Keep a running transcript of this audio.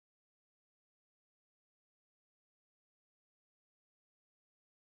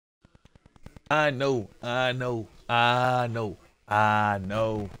I know, I know, I know, I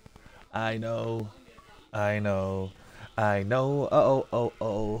know, I know, I know, I know,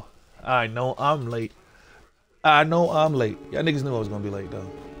 oh. I know I'm late. I know I'm late. Y'all niggas knew I was gonna be late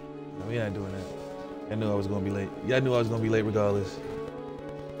though. No, we ain't doing that. Y'all knew I was gonna be late. Y'all knew I was gonna be late regardless.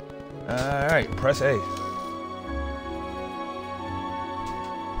 Alright, press A.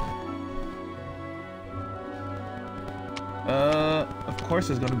 Of course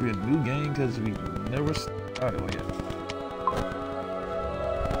there's gonna be a new game because we never started one yet.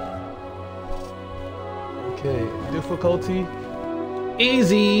 Okay, difficulty.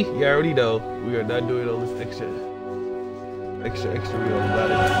 Easy! You already know. We are not doing all this extra real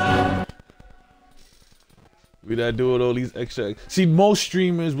about it. We're not doing all these extra. See, most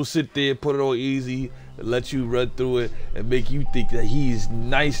streamers will sit there, put it on easy, and let you run through it, and make you think that he's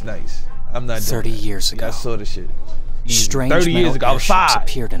nice. I'm not 30 years ago. I saw the shit. Strange 30 years ago, I was 5.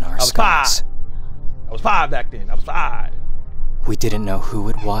 Appeared in our skies. I was 5 back then. I was 5. We didn't know who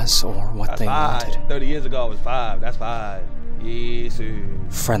it was or what they wanted. 30 years ago, I was 5. That's 5. Yes, sir.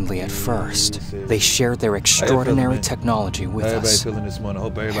 Friendly at first, they shared their extraordinary technology with us. Feeling this morning.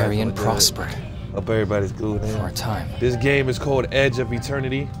 Hope everybody's Harry and prospered. Hope everybody's good. For a time. This game is called Edge of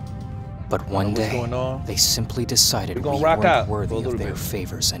Eternity. But one day, they simply decided we weren't worthy of their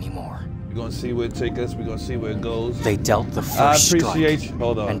favors anymore. We're gonna see where it takes us. We're gonna see where it goes. They dealt the first strike,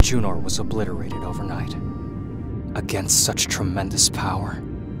 Hold on. and Junor was obliterated overnight. Against such tremendous power,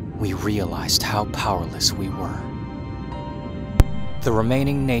 we realized how powerless we were. The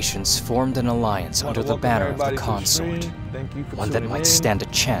remaining nations formed an alliance under the banner of the consort, one that might stand a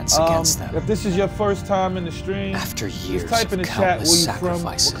chance against them. If this is your first time in the stream, after years of countless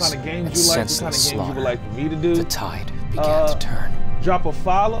sacrifices and senseless slaughter, the tide began to turn. Drop a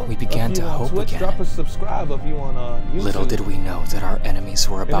follow. We began to hope again. Drop a subscribe if you on YouTube. Little did we know that our enemies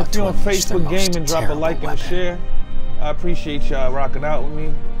were about to unleash their most terrible weapon. And share. I appreciate y'all rocking out with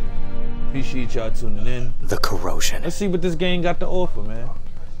me. Appreciate y'all tuning in. The corrosion. Let's see what this game got to offer, man.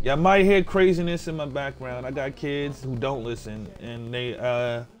 Y'all might hear craziness in my background. I got kids who don't listen, and they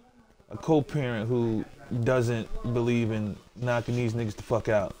a co-parent who doesn't believe in knocking these niggas the fuck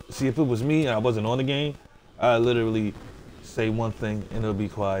out. See, if it was me and I wasn't on the game, I'd literally say one thing and it'll be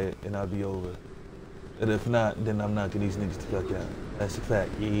quiet and I'll be over. And if not, then I'm knocking these niggas the fuck out. That's a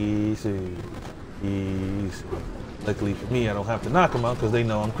fact. Easy. Easy. Luckily for me, I don't have to knock them out because they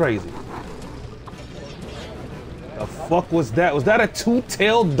know I'm crazy. The fuck was that? Was that a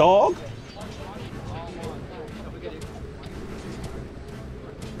two-tailed dog?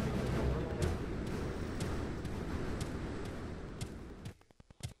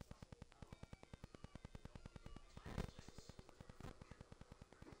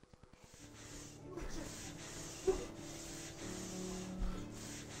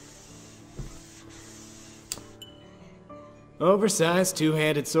 Oversized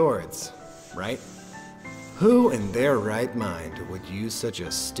two-handed swords, right? Who in their right mind would use such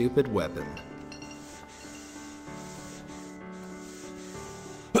a stupid weapon?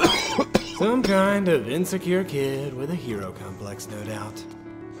 Some kind of insecure kid with a hero complex, no doubt.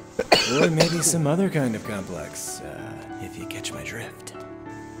 Or maybe some other kind of complex, if you catch my drift.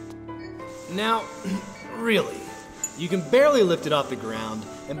 Now, really, you can barely lift it off the ground,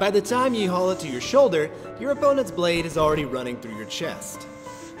 and by the time you haul it to your shoulder, your opponent's blade is already running through your chest.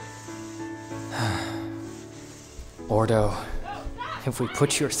 Ordo, if we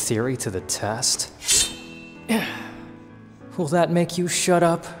put your theory to the test, will that make you shut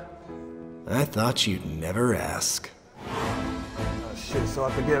up? I thought you'd never ask. Oh shit, so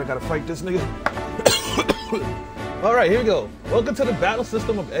I forget I gotta fight this nigga. Alright, here we go. Welcome to the battle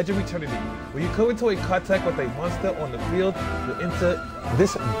system of Edge of Eternity. When you come into a contact with a monster on the field, you enter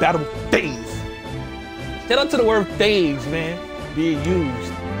this battle phase. Shout out to the word phase, man, being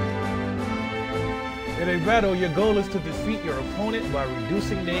used. In a battle, your goal is to defeat your opponent by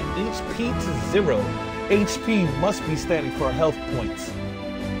reducing their HP to 0. HP must be standing for health points.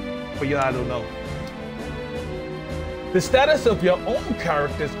 For y'all, I don't know. The status of your own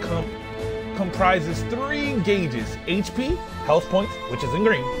characters comprises 3 gauges: HP, health points, which is in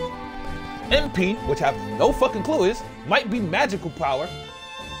green; MP, which I have no fucking clue is, might be magical power,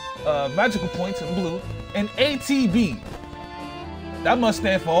 magical points in blue; and ATB. That must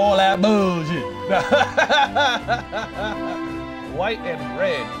stand for all that bullshit. White and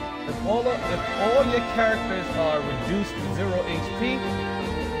red. If all your characters are reduced to 0 HP,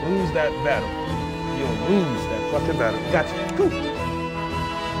 lose that battle. You'll lose that fucking battle. Gotcha. Cool.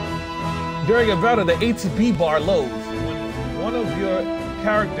 During a battle, the ATB bar lows. When one of your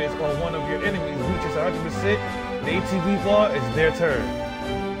characters or one of your enemies reaches 100%, the ATB bar is their turn.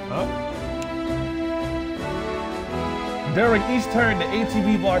 Huh? During each turn, the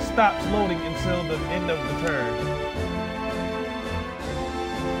ATB bar stops loading until the end of the turn.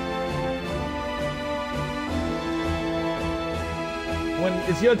 When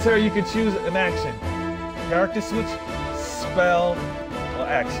it's your turn, you can choose an action. Character switch, spell, or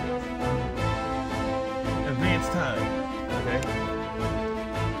action. Advance time, okay?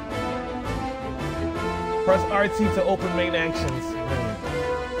 Press RT to open main actions.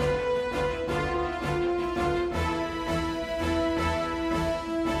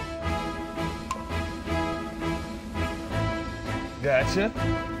 Gotcha.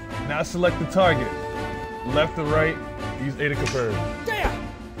 Now select the target. Left or right, use A to confirm. Damn!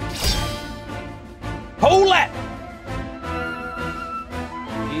 Hold that!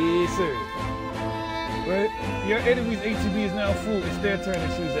 Yes, sir. But your enemy's ATB is now full. It's their turn to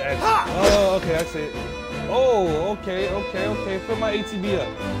choose the action. Oh, okay, I see it. Oh, okay. Fill my ATB up.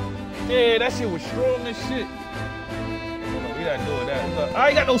 Yeah, that shit was strong as shit. Hold on, we not doing that. Look, I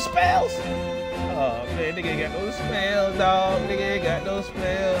ain't got no spells. Oh man, nigga ain't got no spells, dog. Nigga ain't got no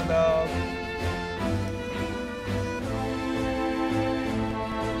spells, dog.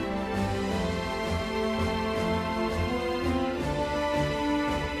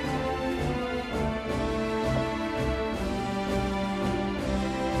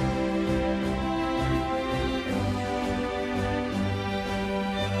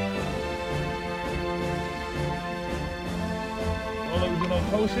 Wanna let me do no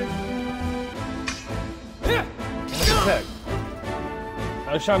potion? Attack.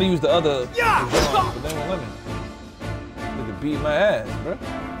 I was trying to use the other, but they won't let me. Nigga beat my ass, bro.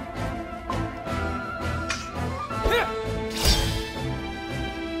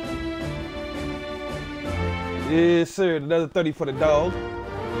 Yes, sir. Another 30 for the dog.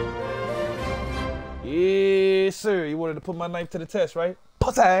 Yes, sir. You wanted to put my knife to the test, right?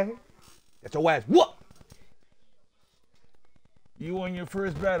 Pussy. Get your ass whoop. You won your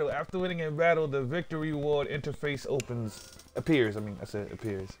first battle. After winning a battle, the victory reward interface appears.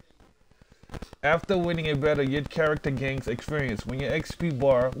 After winning a battle, your character gains experience. When your XP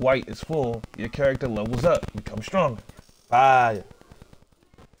bar white is full, your character levels up, becomes stronger. Fire.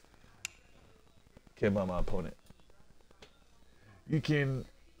 Care about my opponent.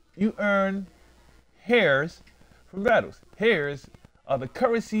 You earn hairs from battles. Hairs are the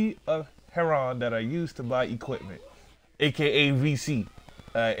currency of Heron that are used to buy equipment. AKA VC,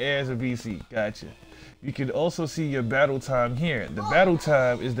 heirs of VC, gotcha. You can also see your battle time here. The battle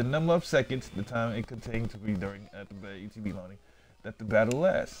time is the number of seconds, the time it contains to be during at the ATB loading, that the battle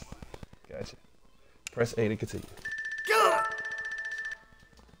lasts. Gotcha. Press A to continue.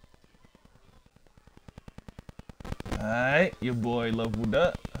 Alright, your boy leveled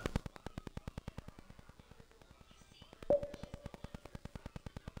up.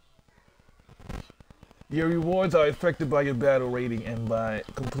 Your rewards are affected by your battle rating and by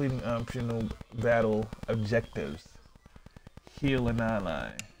completing optional battle objectives. Heal an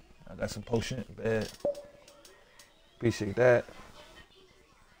ally. I got some potion, bad. Appreciate that.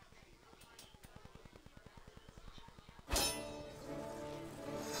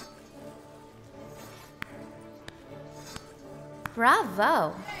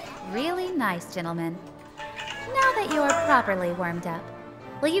 Bravo! Really nice, gentlemen. Now that you're properly warmed up,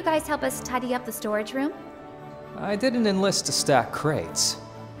 will you guys help us tidy up the storage room? I didn't enlist to stack crates.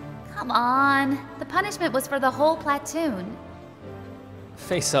 Come on, the punishment was for the whole platoon.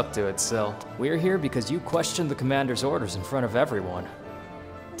 Face up to it, Sil. We're here because you questioned the commander's orders in front of everyone.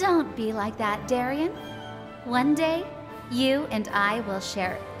 Don't be like that, Darian. One day, you and I will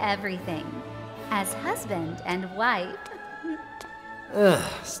share everything. As husband and wife.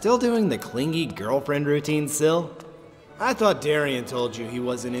 Still doing the clingy girlfriend routine, Sil? I thought Darian told you he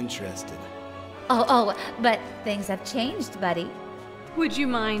wasn't interested. Oh, but things have changed, buddy. Would you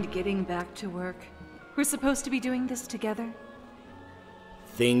mind getting back to work? We're supposed to be doing this together.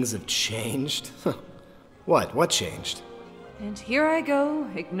 Things have changed? What changed? And here I go,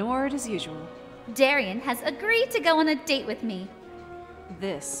 ignored as usual. Darian has agreed to go on a date with me.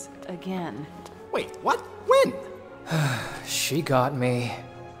 This again. Wait, what? When? She got me.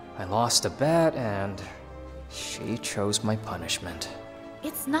 I lost a bet and she chose my punishment.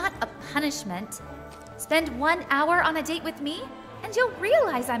 It's not a punishment. Spend 1 hour on a date with me, and you'll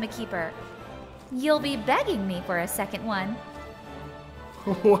realize I'm a keeper. You'll be begging me for a second one.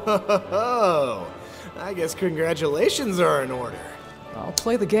 Whoa! I guess congratulations are in order. I'll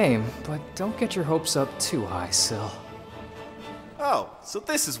play the game, but don't get your hopes up too high, Sil. Oh, so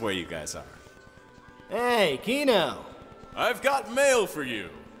this is where you guys are. Hey, Kino! I've got mail for you.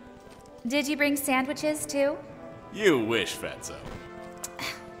 Did you bring sandwiches, too? You wish, Fatso.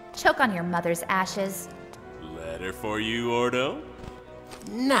 Choke on your mother's ashes. Let Better for you, Ordo?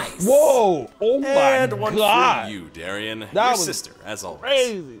 Nice. Whoa! Oh my And one god! for you, Darian. That Your was sister, as always.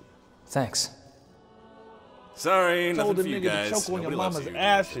 Crazy. Thanks. Sorry, Told nothing the for you nigga guys. to choke on your Nobody loves mama's you.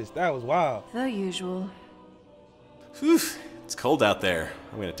 ashes. That was wild. The usual. Whew, it's cold out there.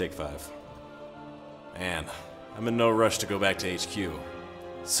 I'm gonna take 5. Man, I'm in no rush to go back to HQ.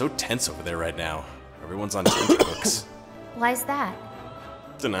 It's so tense over there right now. Everyone's on tenterhooks. Why's that?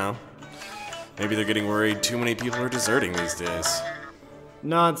 Dunno. Maybe they're getting worried too many people are deserting these days.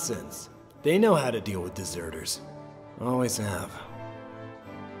 Nonsense. They know how to deal with deserters. Always have.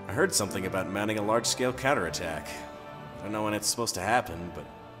 I heard something about mounting a large-scale counterattack. I don't know when it's supposed to happen, but...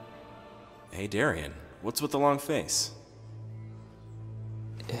 Hey, Darian, what's with the long face?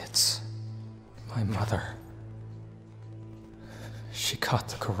 It's my mother. She caught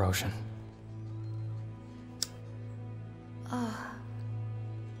the corrosion.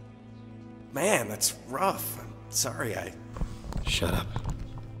 Man, that's rough. I'm sorry, Shut up.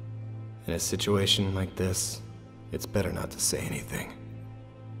 In a situation like this, it's better not to say anything.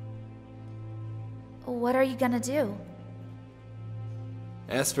 What are you gonna do?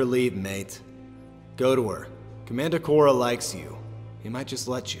 Ask for leave, mate. Go to her. Commander Korra likes you. He might just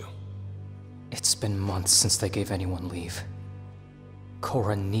let you. It's been months since they gave anyone leave.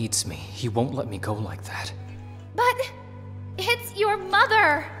 Korra needs me. He won't let me go like that. But it's your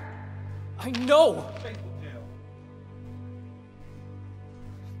mother! I know!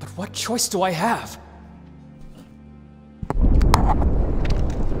 But what choice do I have?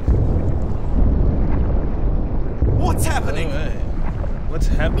 What's happening? Hey, what's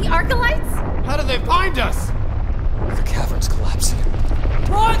happening? The Archelites? How did they find us? The cavern's collapsing.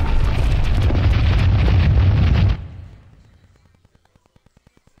 Run!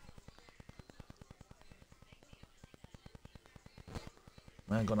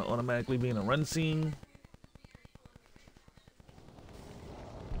 Am I gonna automatically be in a run scene?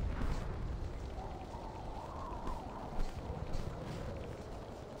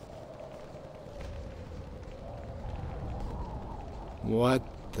 What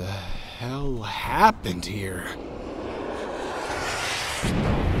the hell happened here?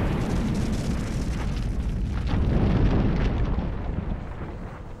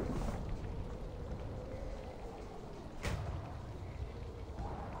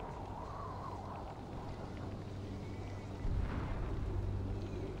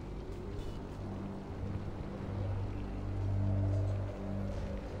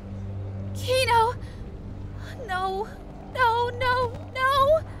 Kino! No, no, no,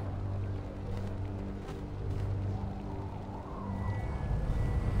 no!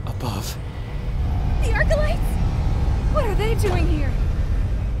 Above. The Archelites? What are they doing here?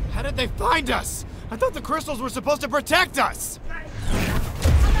 How did they find us? I thought the crystals were supposed to protect us!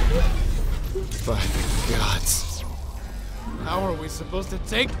 By the gods. How are we supposed to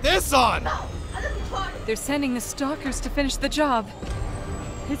take this on? They're sending the stalkers to finish the job.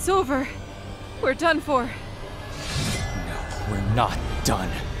 It's over. We're done for. No, we're not done.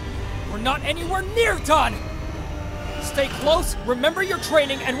 We're not anywhere near done! Stay close, remember your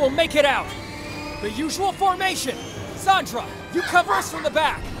training, and we'll make it out. The usual formation. Sandra, you cover us from the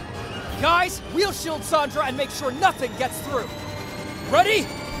back. Guys, we'll shield Sandra and make sure nothing gets through. Ready?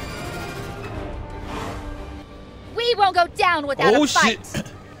 We won't go down without a fight!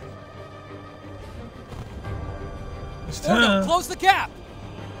 Shit! It's Ordo, time. close the gap!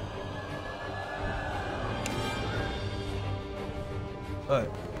 Alright,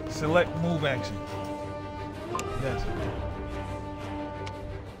 select move action. Yes.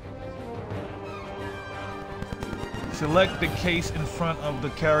 Select the case in front of the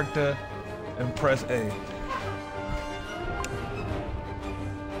character and press A.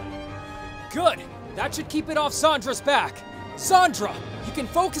 Good! That should keep it off Sandra's back. Sandra, you can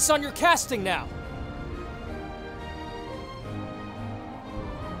focus on your casting now.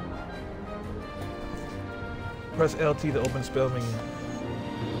 Press LT to open spell menu.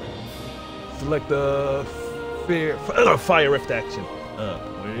 Select the fire rift action.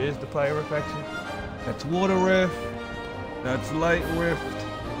 Where is the fire rift action? That's water rift. That's light rift.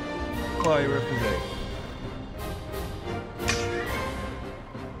 Fire rift is A.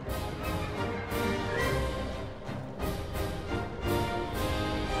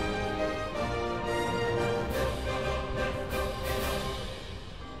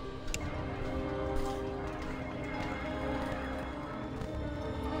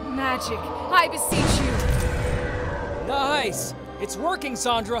 Magic, I beseech you. Nice! It's working,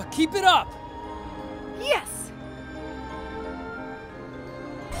 Sandra. Keep it up! Yes!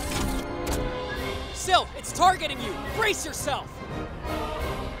 Sylph, it's targeting you! Brace yourself!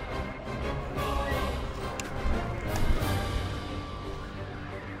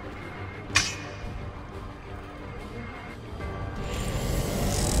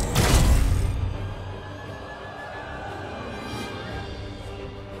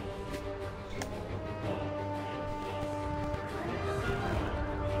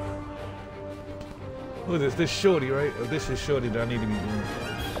 Who is this? This Shorty, right? Or this is Shorty that I need to be doing.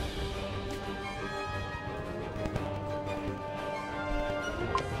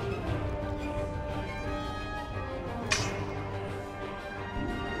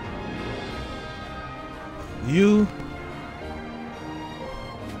 You.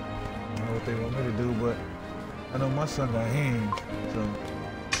 I don't know what they want me to do, but I know my son got hands, so.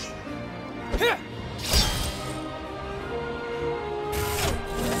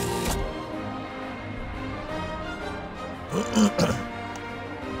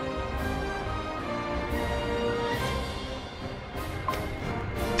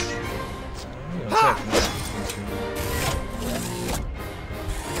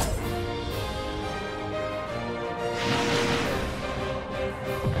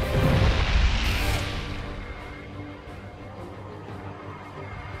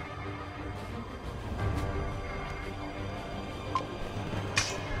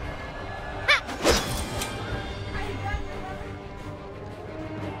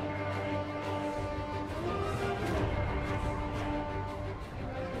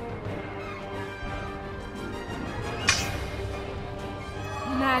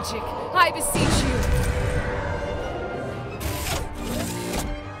 Magic, I beseech you.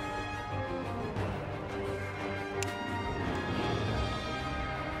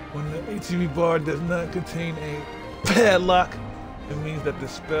 When the HCV bar does not contain a padlock, it means that the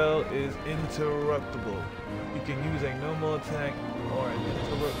spell is interruptible. You can use a normal attack or an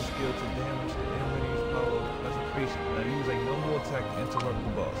interrupt skill to damage the enemy's power of concentration. Now use a normal attack to interrupt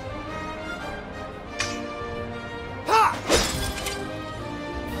the boss.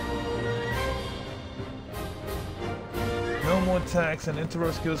 Normal attacks and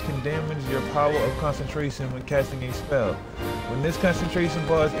interrupt skills can damage your power of concentration when casting a spell. When this concentration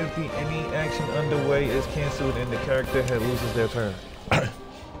bar is empty, any action underway is cancelled and the character head loses their turn.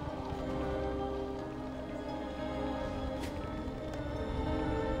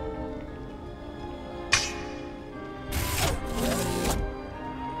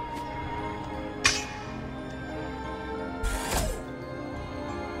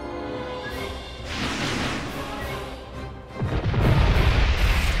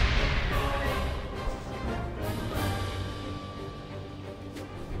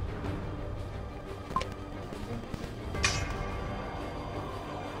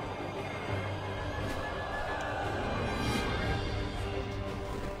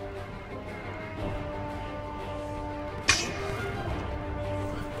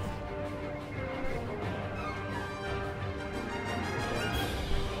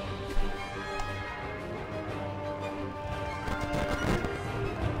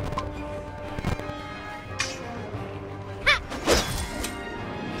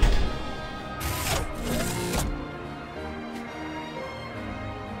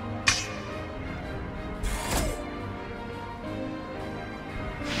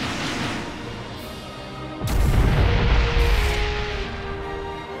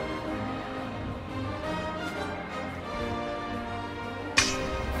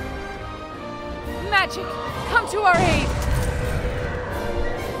 Magic, come to our aid!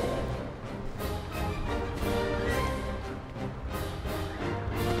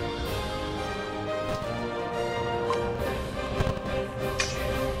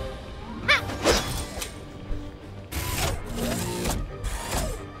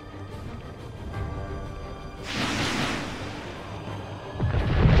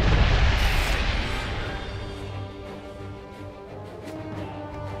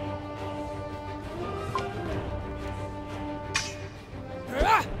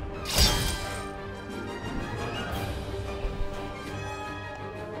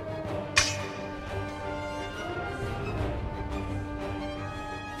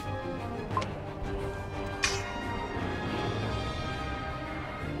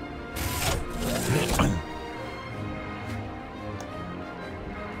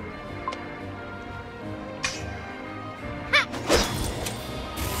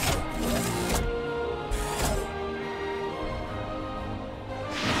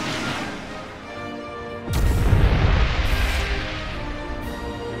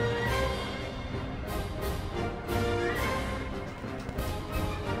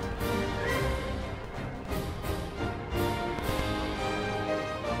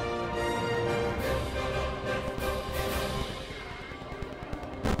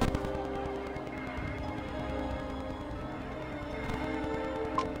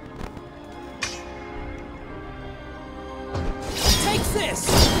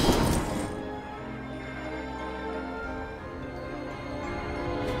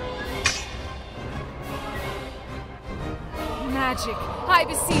 Magic, I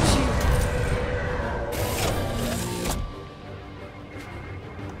beseech you.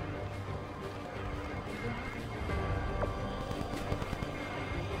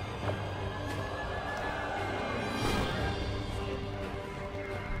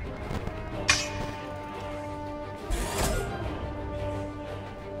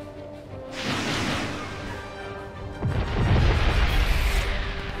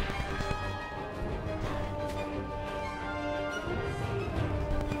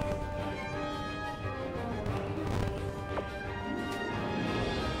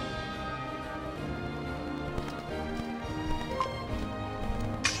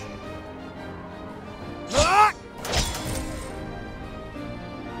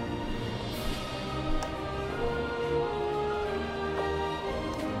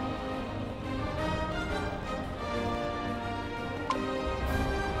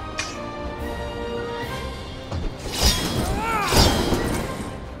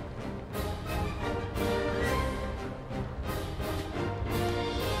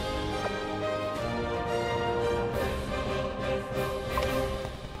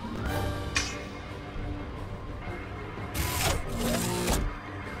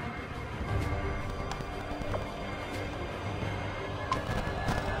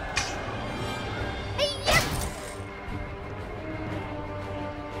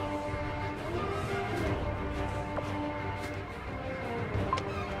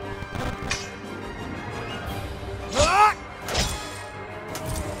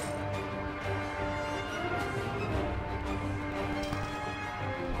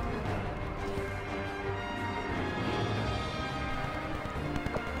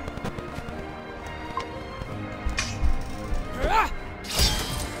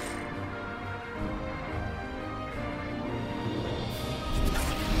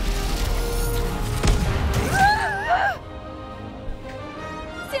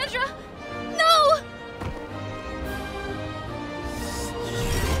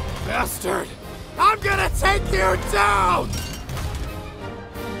 Bastard! I'm gonna take you down!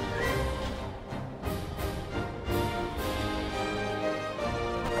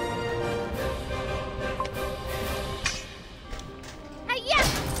 Hi-ya!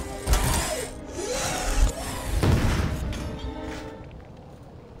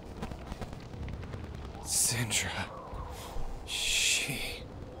 Sindra.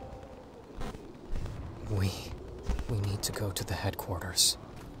 We need to go to the headquarters.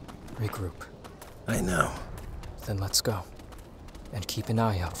 Regroup. I know. Then let's go. And keep an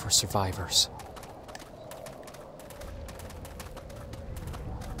eye out for survivors.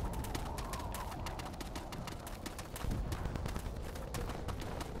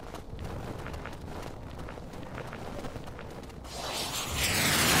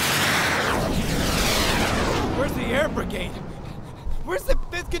 Where's the air brigade? Where's the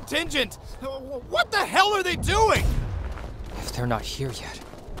 5th contingent? What the hell are they doing? If they're not here yet,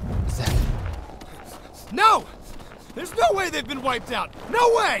 then... No! There's no way they've been wiped out!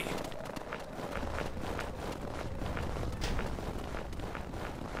 No way!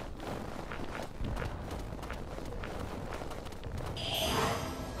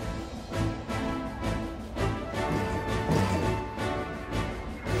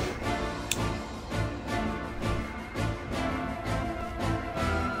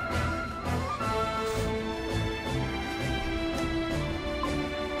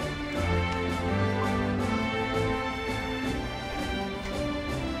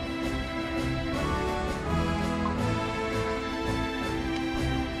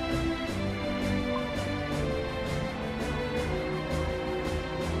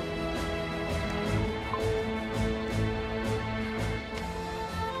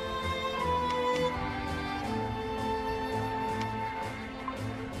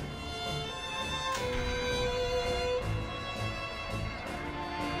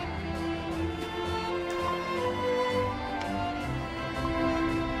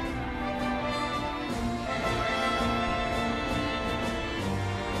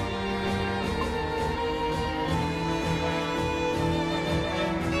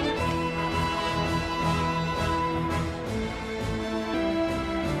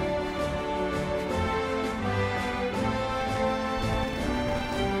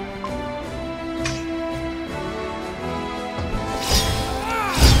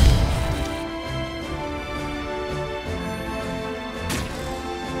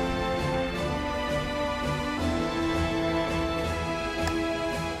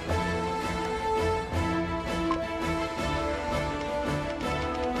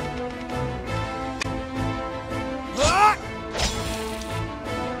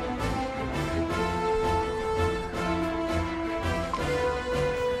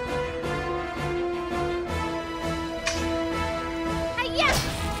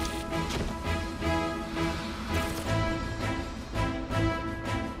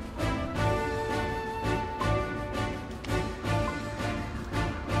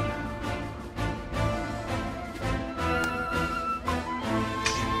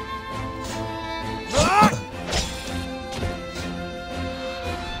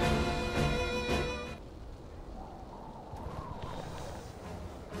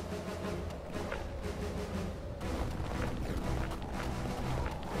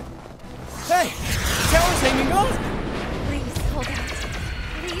 Hey! The tower's hanging on! Please hold out.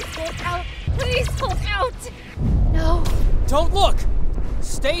 Please hold out. Please hold out. No. Don't look!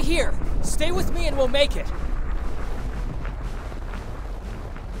 Stay here. Stay with me and we'll make it.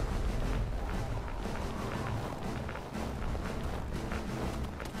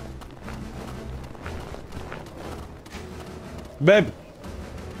 Baby.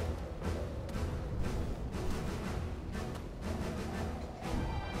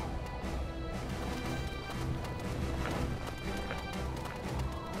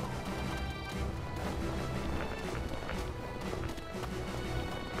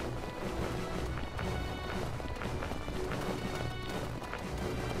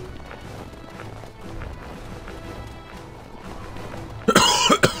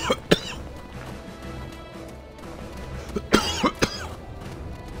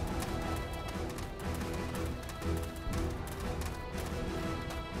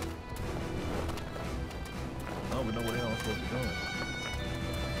 I don't even know where the hell I'm supposed to be going.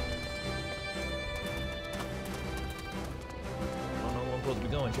 I don't know where I'm supposed to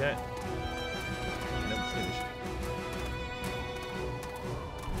be going, chat. Never finish.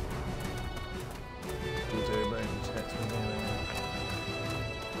 What's everybody in the chat's been going on?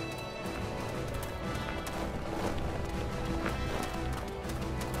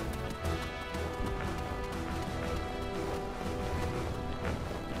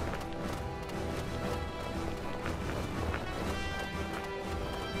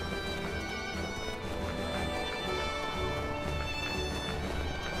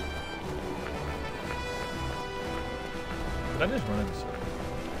 Did I just run into circle?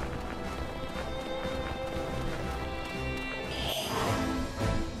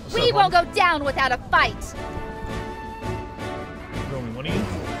 We won't go down without a fight. There's only one of you?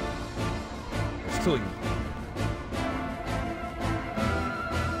 There's two of you.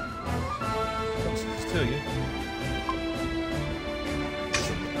 There's two of you.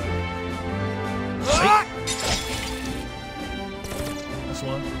 That's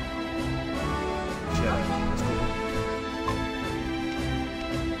one. Yeah, that's cool.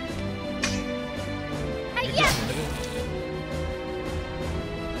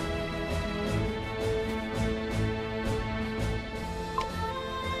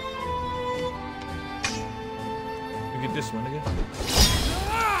 Get this one, nigga. Get this one, nigga.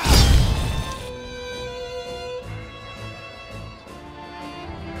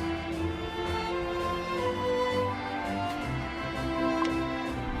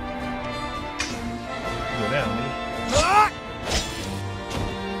 Go down, nigga.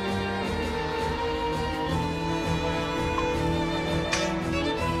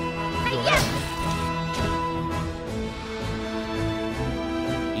 Go down.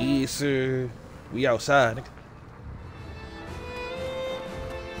 Yes, sir. We outside, nigga.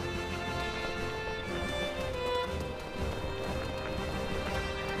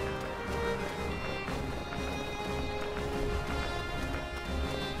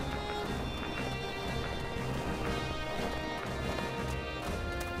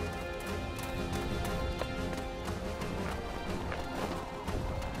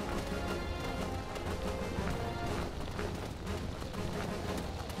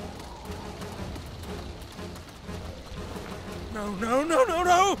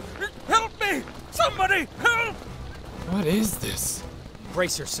 No! Help me! Somebody, help! What is this?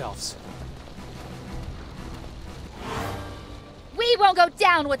 Brace yourselves. We won't go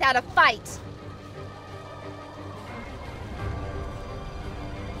down without a fight.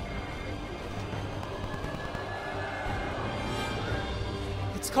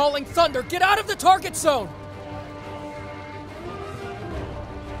 It's calling thunder. Get out of the target zone.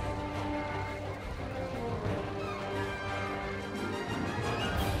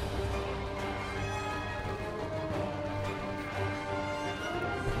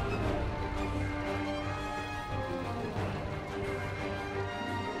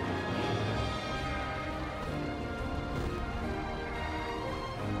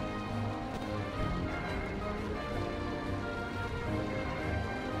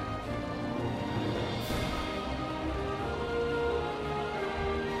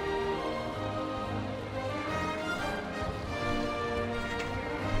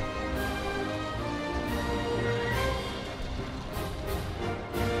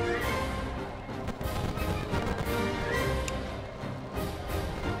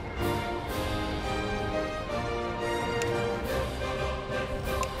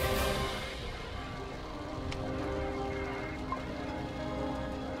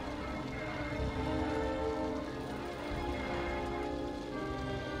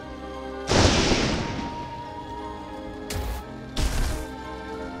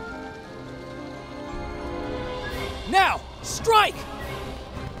 Now, strike!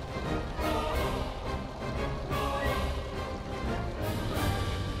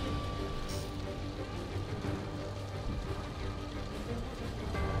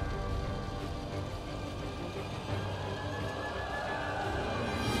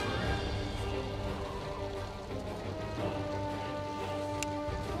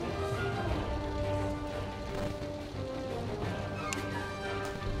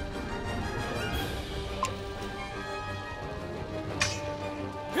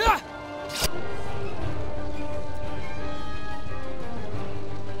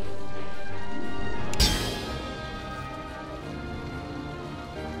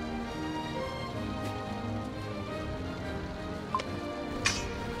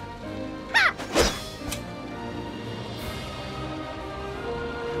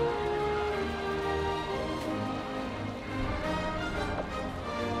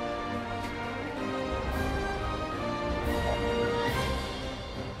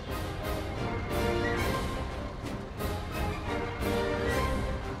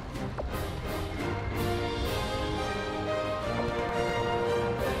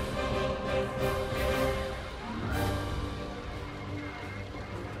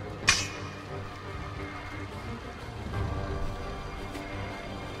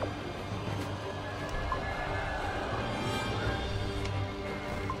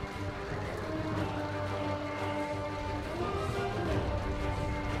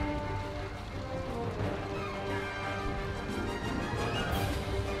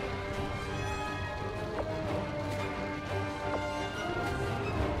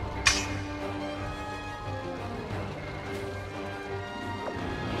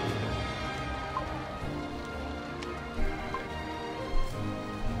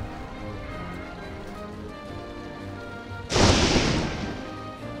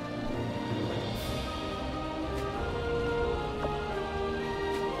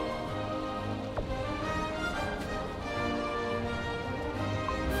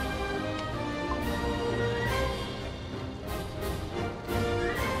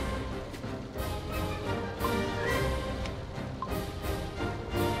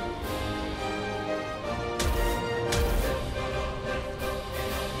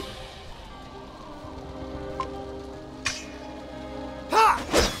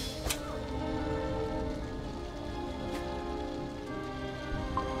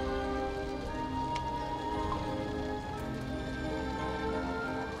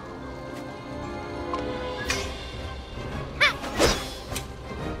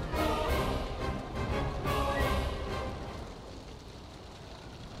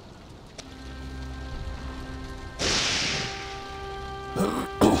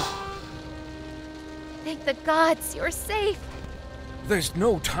 Thank the gods you're safe. There's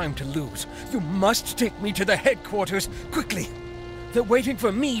no time to lose. You must take me to the headquarters, quickly. They're waiting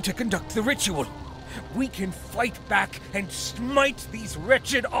for me to conduct the ritual. We can fight back and smite these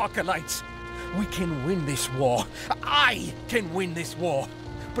wretched Archelites. We can win this war. I can win this war.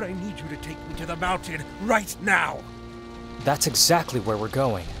 But I need you to take me to the mountain right now. That's exactly where we're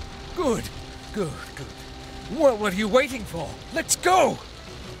going. Good, good, good. Well, what are you waiting for? Let's go!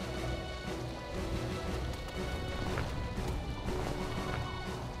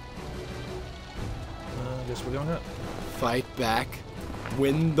 I guess we're going up. Fight back?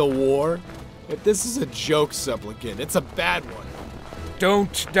 Win the war? If this is a joke, supplicant, it's a bad one.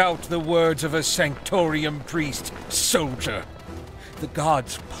 Don't doubt the words of a Sanctorium priest, soldier. The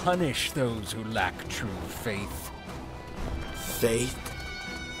gods punish those who lack true faith. Faith?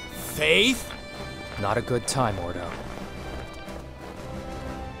 Faith? Not a good time, Ordo.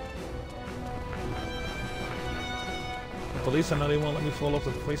 The police, I know they won't let me fall off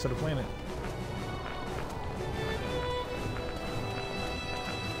the face of the planet.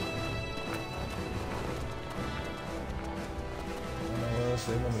 I don't know where else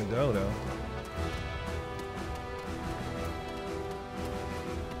they want me to go, though.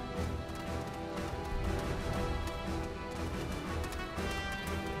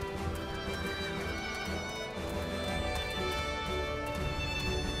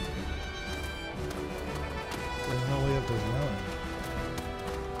 There's no way up this mountain.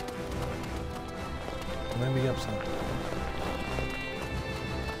 Let me up something.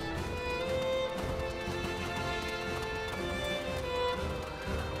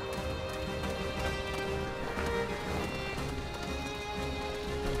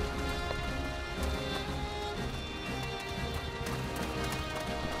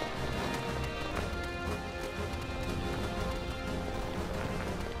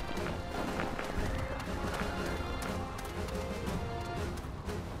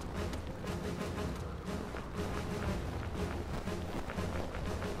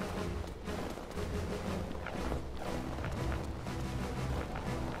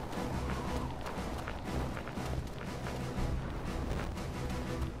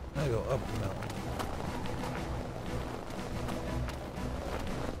 I go up the mountain.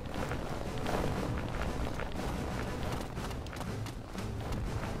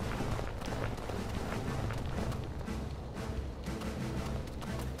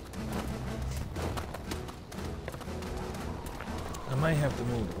 I might have to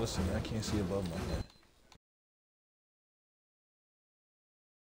move. Listen, I can't see above my head.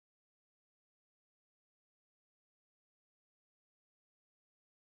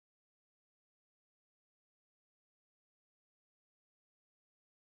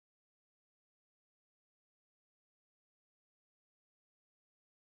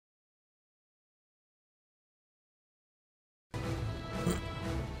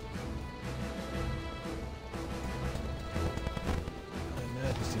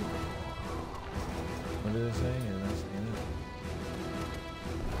 What did it say? Yeah, that's the end of it.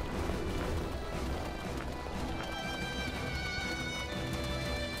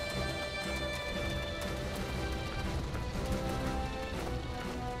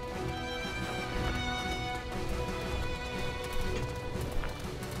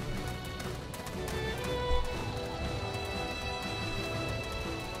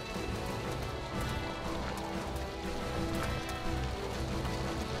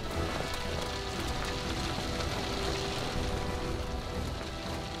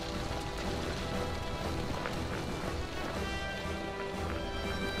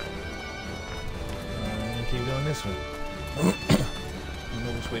 Keep doing this one. I don't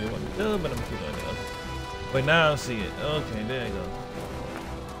know which way they want me to go, but I'm gonna keep doing the other. But now I see it. Okay, there you go.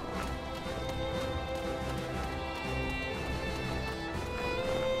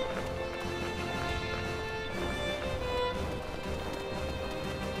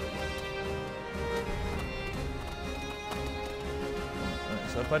 Alright,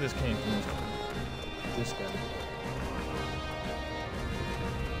 so if I just came from this guy,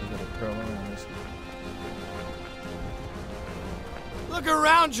 I gotta curl around this guy. Look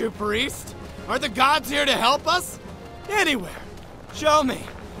around you, priest. Are the gods here to help us? Anywhere. Show me,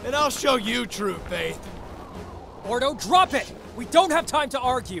 and I'll show you true faith. Ordo, drop it! We don't have time to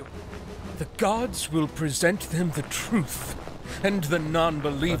argue. The gods will present them the truth, and the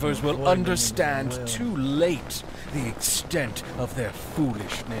non-believers will understand too late the extent of their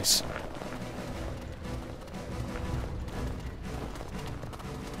foolishness.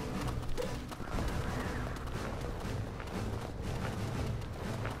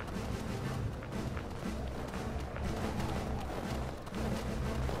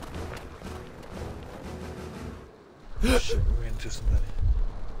 Shit, we ran into somebody.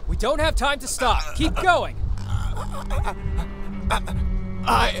 We don't have time to stop. Keep going.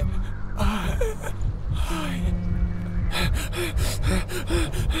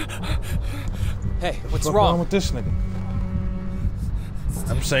 Hey, what's What's wrong? with this nigga?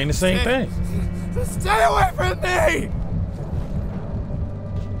 I'm saying the same thing. Stay away from me!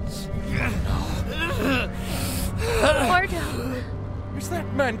 Ordo. Is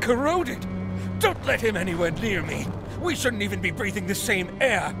that man corroded? Don't let him anywhere near me. We shouldn't even be breathing the same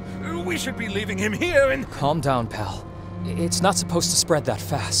air. We should be leaving him here and... Calm down, pal. It's not supposed to spread that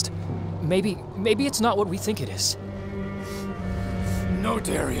fast. Maybe it's not what we think it is. No,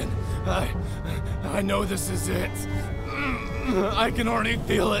 Darian. I know this is it. I can already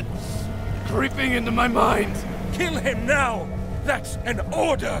feel it creeping into my mind. Kill him now! That's an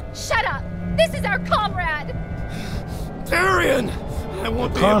order! Shut up! This is our comrade! Darian! I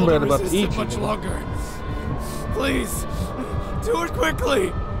won't be able Comrade to about to resist eat it you, much man. longer. Please, do it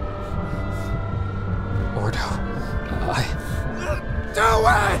quickly. Ordo. Do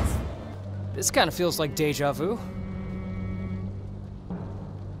it! This kind of feels like deja vu.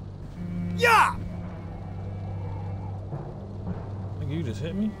 Yeah! Nigga, you just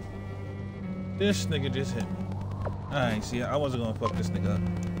hit me? This nigga just hit me. Alright, see, I wasn't gonna fuck this nigga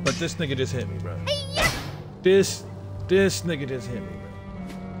up. But this nigga just hit me, bro. This nigga just hit me,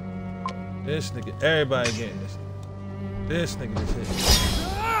 bro. This nigga, everybody getting this. This nigga just hit me.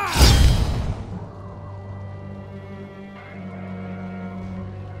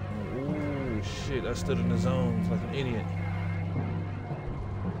 Ooh, shit, I stood in the zones like an idiot.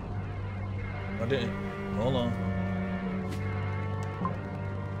 I didn't. Hold on.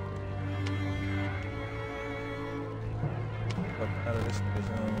 Fuck out of this nigga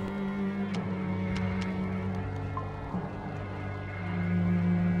zone.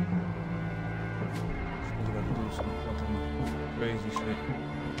 This nigga about to do some fucking crazy shit.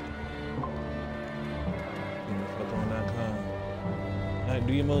 Give me fuck on that car. Alright,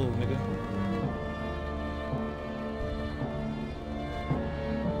 do your move, nigga.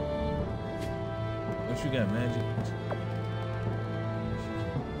 What you got, magic?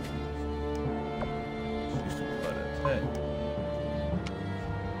 She used to apply that attack.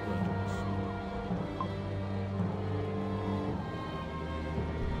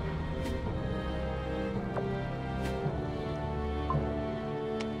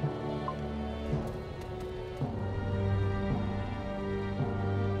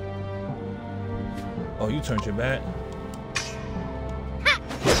 Oh, you turned your back?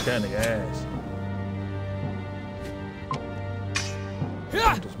 Kick that nigga ass.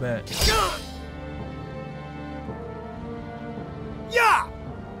 Turned his back. Yeah!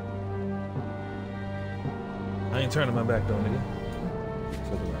 I ain't turning my back though, nigga.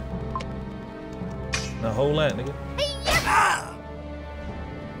 Now hold that, nigga.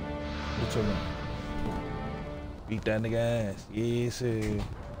 What's your name? Beat that nigga ass. Yes, sir.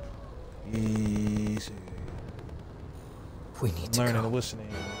 Yes, sir. We need to Learning go. what's the name.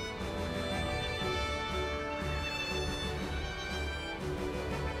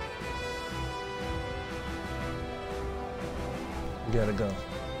 We gotta go.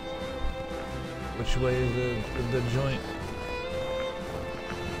 Which way is the joint?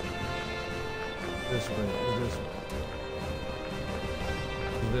 This way. Or this way?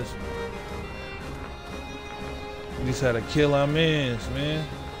 Or this way? We just had to kill our mans, man.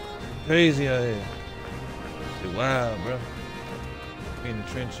 Crazy out here. Shit wild, bro. We in the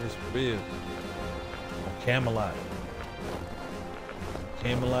trenches for real. On Camelot.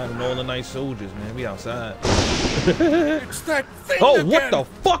 Camelot and all the nice soldiers, man. We outside. It's that thing Oh, again! what the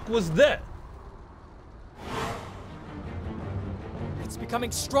fuck was that? It's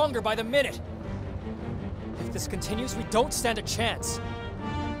becoming stronger by the minute. If this continues, we don't stand a chance.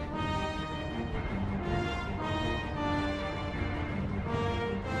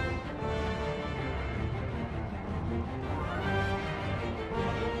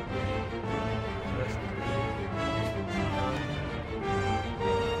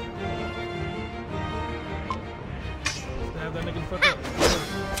 Have that nigga fuck up.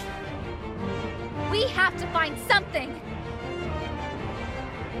 We have to find something!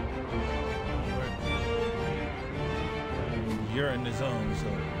 You're in the zone, so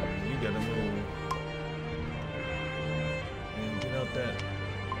you gotta move. And get out that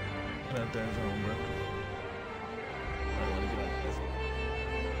zone, bro. I don't wanna get out that zone.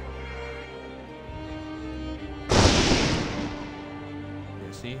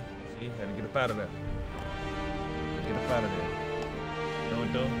 Yeah, see? Had to get up out of that. Get up out of there. You know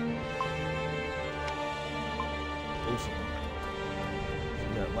what though? Awesome. She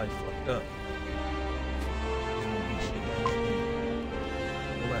got life fucked up. She's gonna beat shit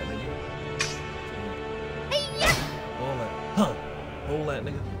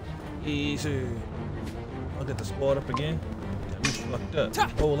that, nigga. Easy. I'll get the squad up again. Got me fucked up.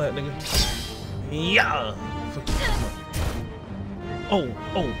 Hold that, nigga. Yeah.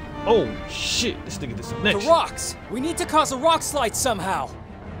 Oh, shit. This nigga did some next The rocks! We need to cause a rock slide somehow!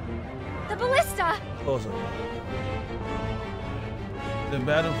 The ballista! Pause on. The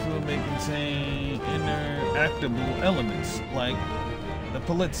battlefield may contain interactable elements like the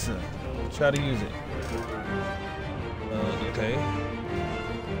Pulitzer. Try to use it. Okay.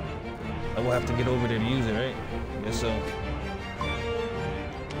 I will have to get over there to use it, right? Yes, so.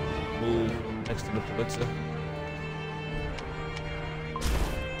 Move next to the Pulitzer.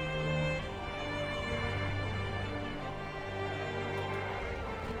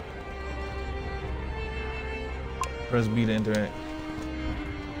 Press B to interact.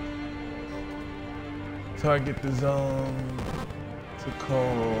 Target the zone to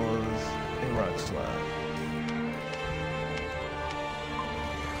cause a rock slide.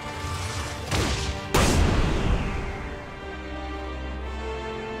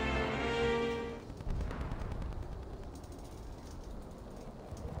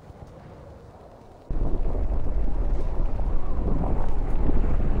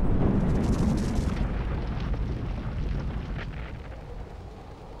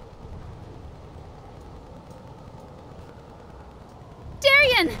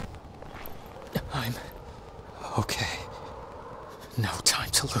 I'm okay. No time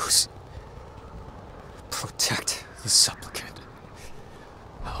to lose. Protect the supplicant.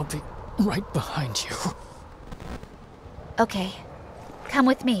 I'll be right behind you. Okay. Come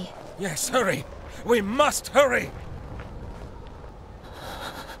with me. Yes, hurry! We must hurry!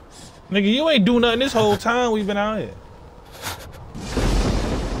 Nigga, you ain't do nothing this whole time we've been out here.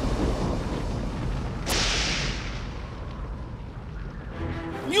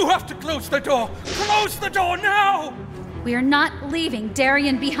 You have to close the door! Close the door now! We are not leaving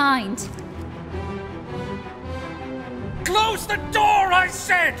Darien behind. Close the door, I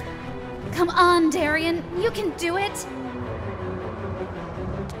said! Come on, Darien. You can do it.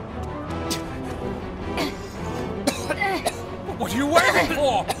 What are you waiting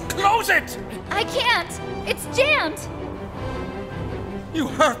for? Close it! I can't. It's jammed. You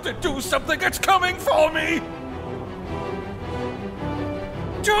have to do something! It's coming for me!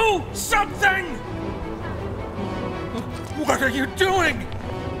 Do something! What are you doing?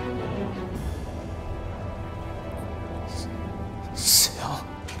 Sil.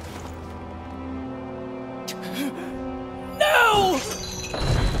 No!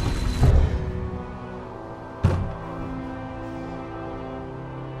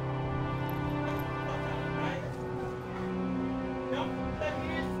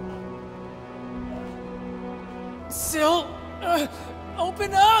 Sil,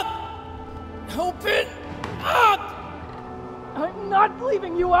 open up! Open up! I'm not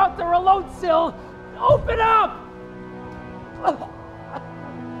leaving you out there alone, Sil! Open up!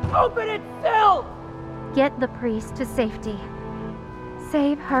 Open it, Sil! Get the priest to safety.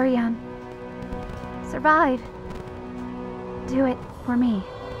 Save Hurrian. Survive. Do it for me.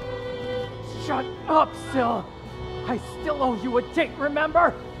 Shut up, Sil! I still owe you a date,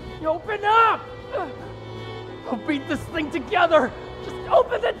 remember? Open up! We'll beat this thing together! Just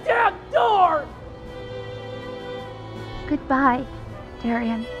open the damn door! Goodbye,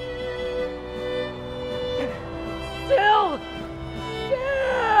 Darien. Sil!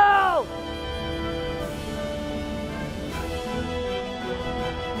 Sil!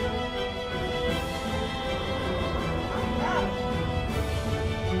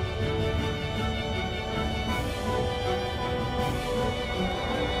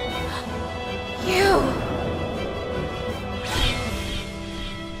 You!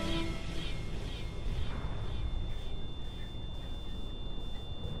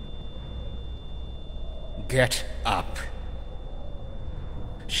 Get up.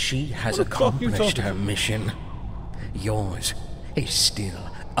 She has What the fuck you accomplished talking her to? mission. Yours is still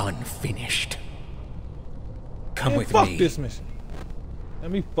unfinished. Come Man, with fuck me. this mission.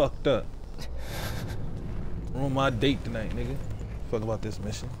 Got me fucked up. We're on my date tonight, nigga. Fuck about this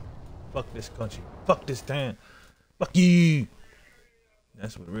mission. Fuck this country. Fuck this town. Fuck you.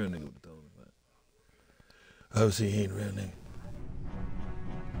 That's what a real nigga would have told me. But obviously he ain't a real nigga.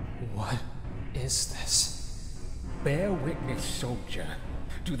 What is this? Bear witness, soldier,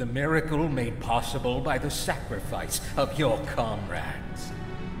 to the miracle made possible by the sacrifice of your comrades.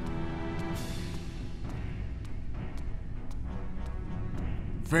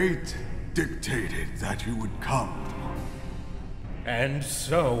 Fate dictated that you would come. And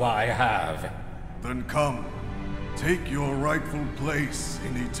so I have. Then come, take your rightful place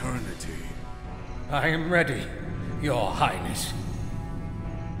in eternity. I am ready, Your Highness.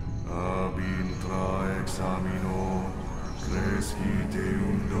 Abintra examino,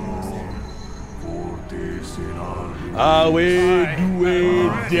 cresciteundo, fortis in arbis. Awe, due,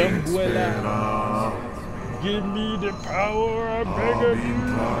 dembuela. Give me the power, I beg of you.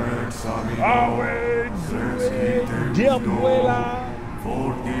 Abintra examino, Awe, due, dembuela.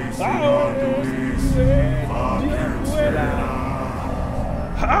 fortis in Awe, arbis, due, facet dembuela.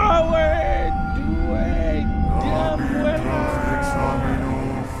 Awe, due, dembuela.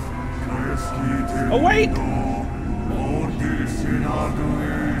 Awake! Fortis in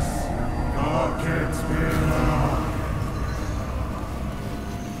arbis, facet spera.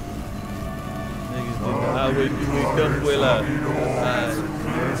 Niggas did the highway through Dumbuela.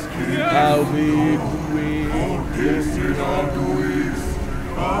 Highway Fortis in arbis,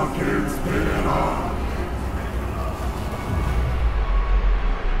 facet spera.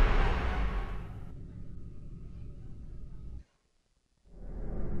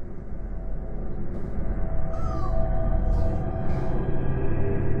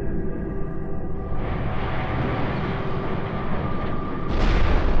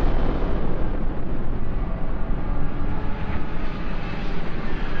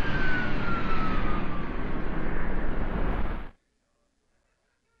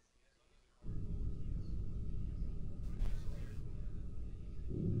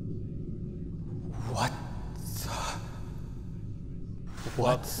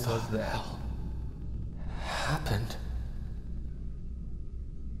 What the hell happened?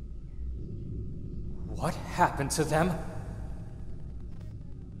 What happened to them?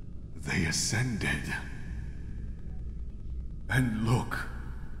 They ascended. And look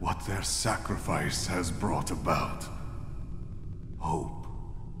what their sacrifice has brought about. Hope.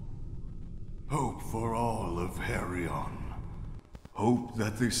 Hope for all of Herion. Hope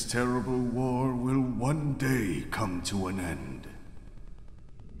that this terrible war will one day come to an end.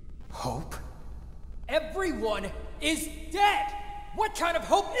 Hope? Everyone is dead! What kind of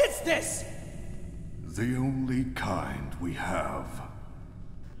hope is this? The only kind we have.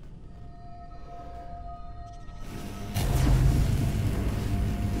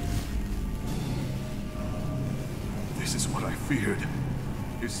 This is what I feared.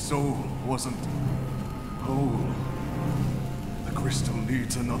 His soul wasn't whole. The crystal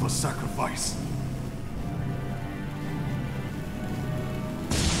needs another sacrifice.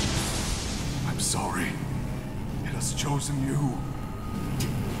 I'm sorry. It has chosen you.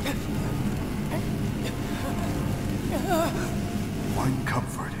 Find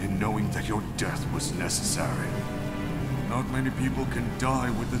comfort in knowing that your death was necessary. Not many people can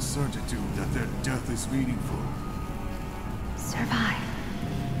die with the certitude that their death is meaningful. Survive.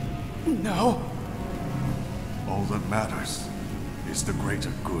 No. All that matters is the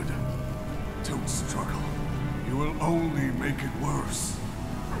greater good. Don't struggle. You will only make it worse.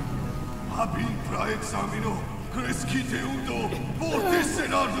 Abintra examino, cresciteundo, fortis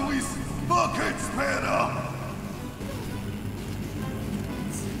in arduis, facet spera.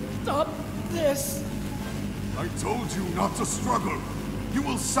 Stop this! I told you not to struggle. You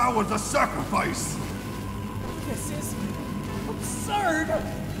will sour the sacrifice. This is absurd!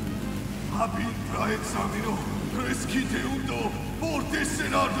 Abintra examino, cresciteundo, fortis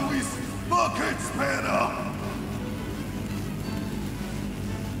in arduis, facet spera.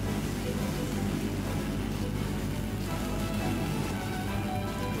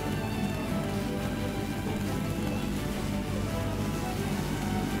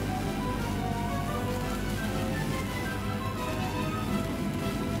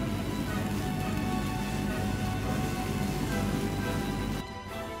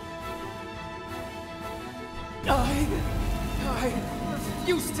 I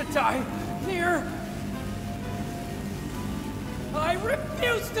refuse to die here! I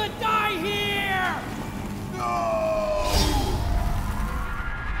refuse to die here!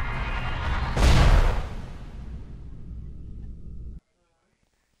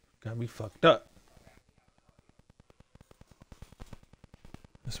 Got me fucked up.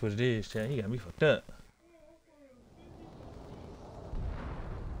 That's what it is, Chad. He got me fucked up.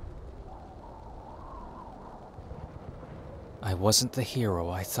 I wasn't the hero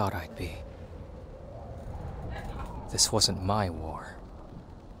I thought I'd be. This wasn't my war.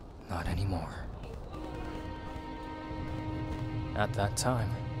 Not anymore. At that time,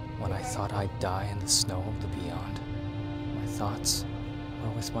 when I thought I'd die in the snow of the beyond, my thoughts were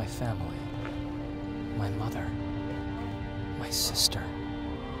with my family, my mother, my sister.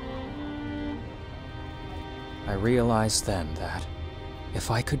 I realized then that if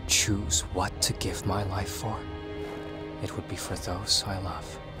I could choose what to give my life for, it would be for those I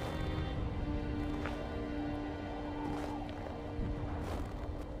love.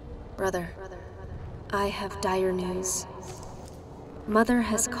 Brother, I have dire news. Mother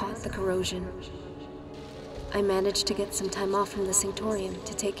has caught the corrosion. I managed to get some time off from the Sanctorium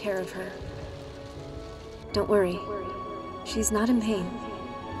to take care of her. Don't worry. She's not in pain.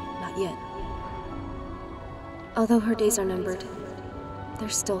 Not yet. Although her days are numbered,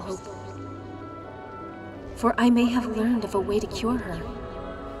 there's still hope. For I may have learned of a way to cure her.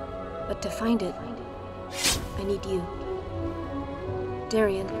 But to find it, I need you.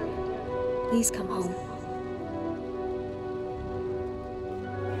 Darian, please come home.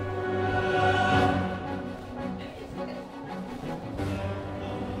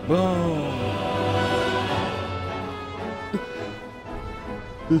 Boom.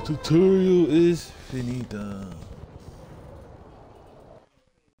 The tutorial is finito.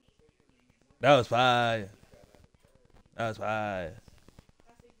 That was fire. That was fire.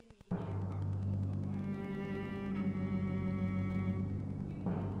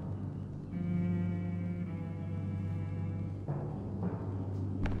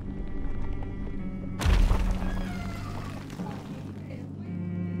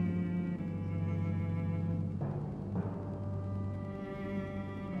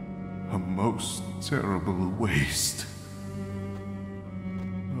 A most terrible waste.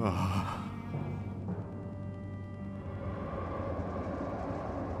 Ah.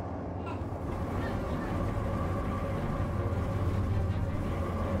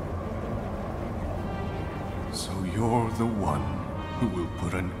 So you're the one who will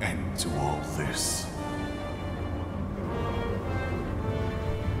put an end to all this.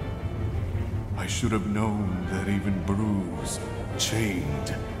 I should have known that even bruised,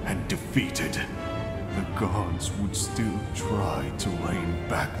 chained, and defeated, the gods would still try to rein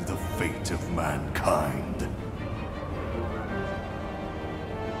back the fate of mankind.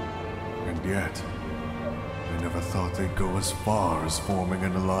 And yet, I never thought they'd go as far as forming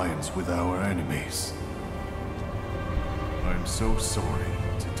an alliance with our enemies. I'm so sorry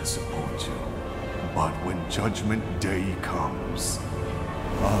to disappoint you, but when Judgment Day comes,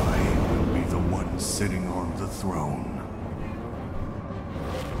 I will be the one sitting on the throne.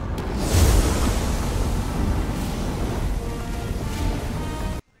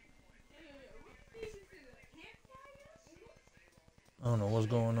 I don't know what's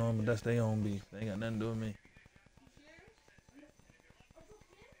going on, but that's their own beef. They ain't got nothing to do with me.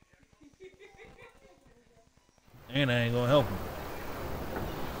 And I ain't gonna help them.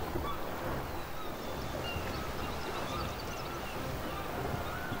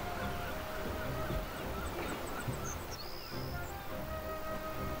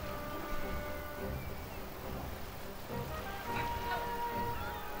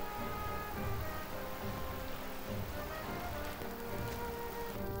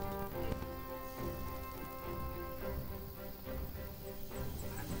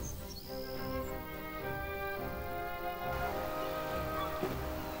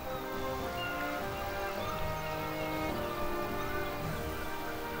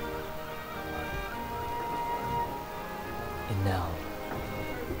 Enel.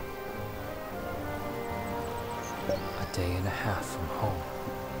 A day and a half from home.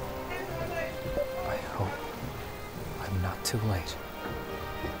 I hope I'm not too late.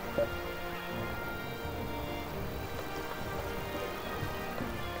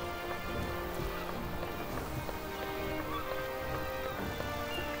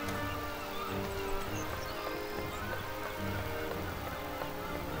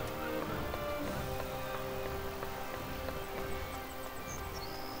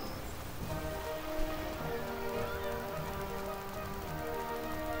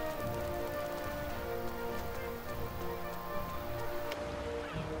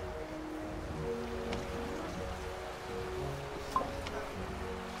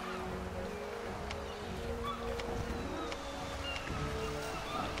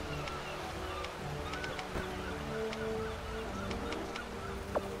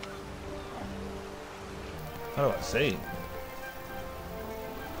 How do I save?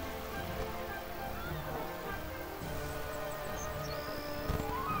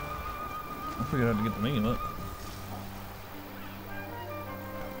 I figured out to get the name up.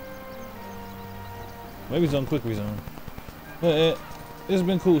 Maybe it's on quick rezone. But it's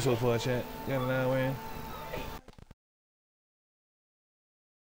been cool so far, chat. Got an hour in.